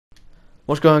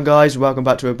What's going on, guys? Welcome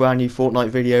back to a brand new Fortnite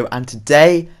video, and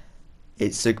today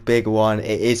it's a big one.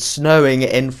 It is snowing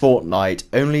in Fortnite.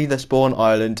 Only the spawn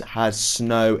island has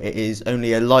snow. It is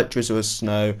only a light drizzle of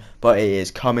snow, but it is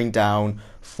coming down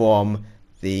from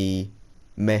the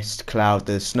mist cloud,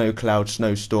 the snow cloud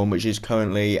snowstorm, which is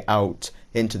currently out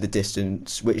into the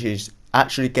distance, which is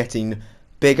actually getting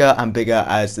bigger and bigger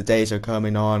as the days are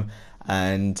coming on.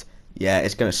 And yeah,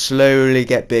 it's going to slowly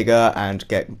get bigger and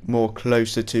get more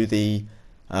closer to the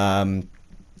um,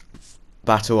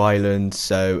 Battle Island.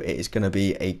 So it is going to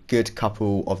be a good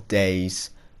couple of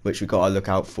days, which we got to look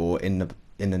out for in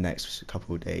the next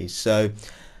couple of days. So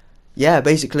yeah,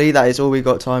 basically that is all we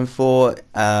got time for.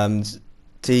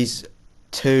 Tease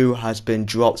 2 has been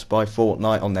dropped by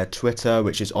Fortnite on their Twitter,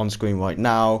 which is on screen right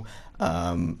now.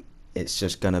 It's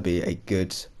just going to be a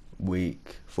good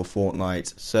week for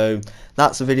Fortnite. So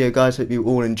that's the video, guys. Hope you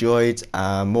all enjoyed.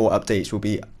 More updates will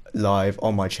be live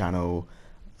on my channel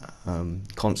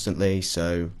constantly,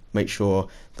 so make sure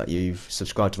that you've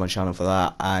subscribed to my channel for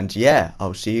that. And yeah,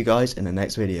 I'll see you guys in the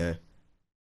next video.